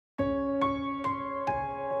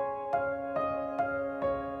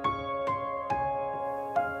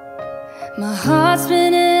My heart's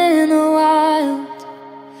been in the wild,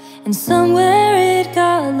 and somewhere it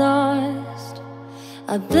got lost.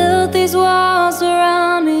 I built these walls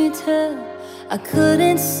around me till I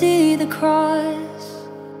couldn't see the cross.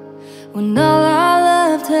 When all I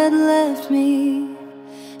loved had left me,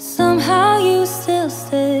 somehow you still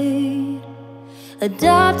stayed.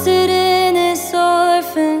 Adopted in this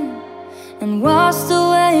orphan and washed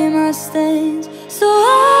away my stains. So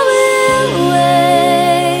I will wait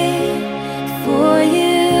for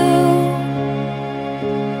you.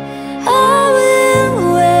 I will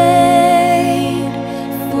wait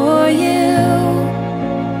for you.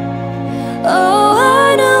 Oh,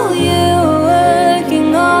 I know you're working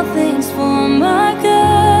all things for my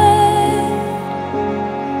good.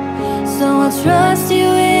 So I'll trust you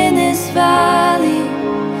in this valley.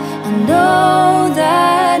 I know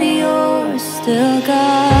that you're still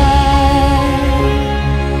God.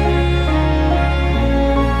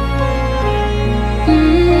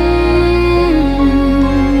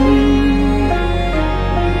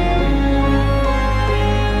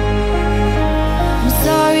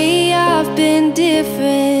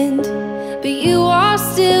 Different, but you are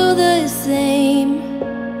still the same.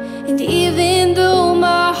 And even though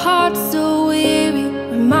my heart's so weary,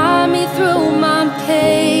 remind me through my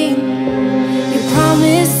pain. Your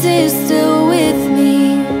promise is still with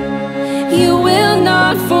me, you will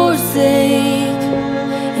not forsake.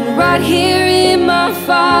 And right here in my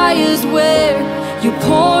fire's where you're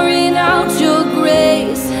pouring out your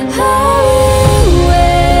grace. I will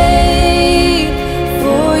wait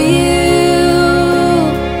for you.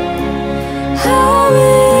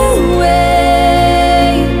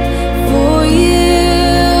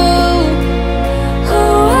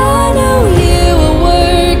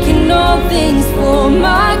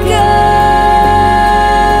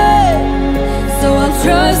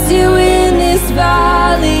 Trust you in this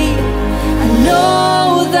valley. I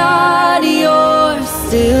know that you're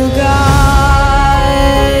still God.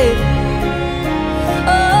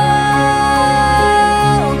 Oh,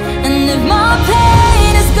 and if my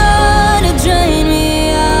pain is gonna drain me,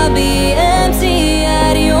 I'll be empty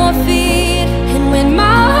at your feet. And when my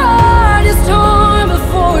heart is torn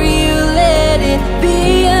before you, let it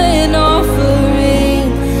be an offering.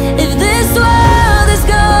 If this world is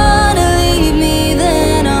gonna leave me,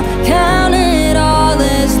 count it all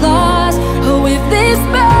as lost. Oh, if this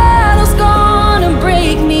battle's gonna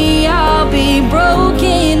break me, I'll be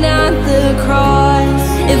broken at the cross.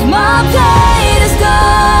 If my pain is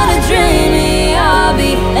gonna drain me, I'll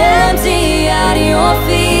be empty at your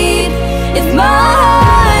feet. If my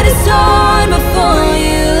heart is torn before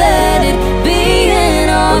you, let it be an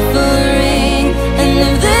offering. And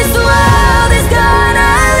if this world is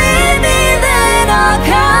gonna leave me, then I'll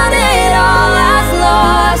count it all as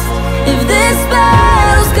lost. If this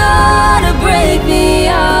battle's gonna break me,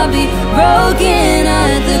 I'll be broken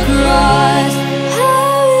at the cross.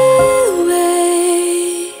 I will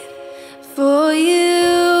wait for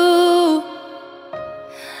you.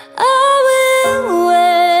 I will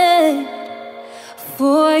wait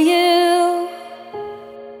for you.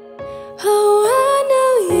 Oh, I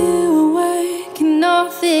know you are working all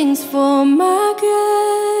things for my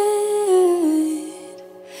good.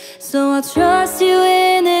 So I'll trust you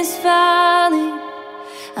in this valley.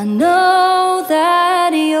 I know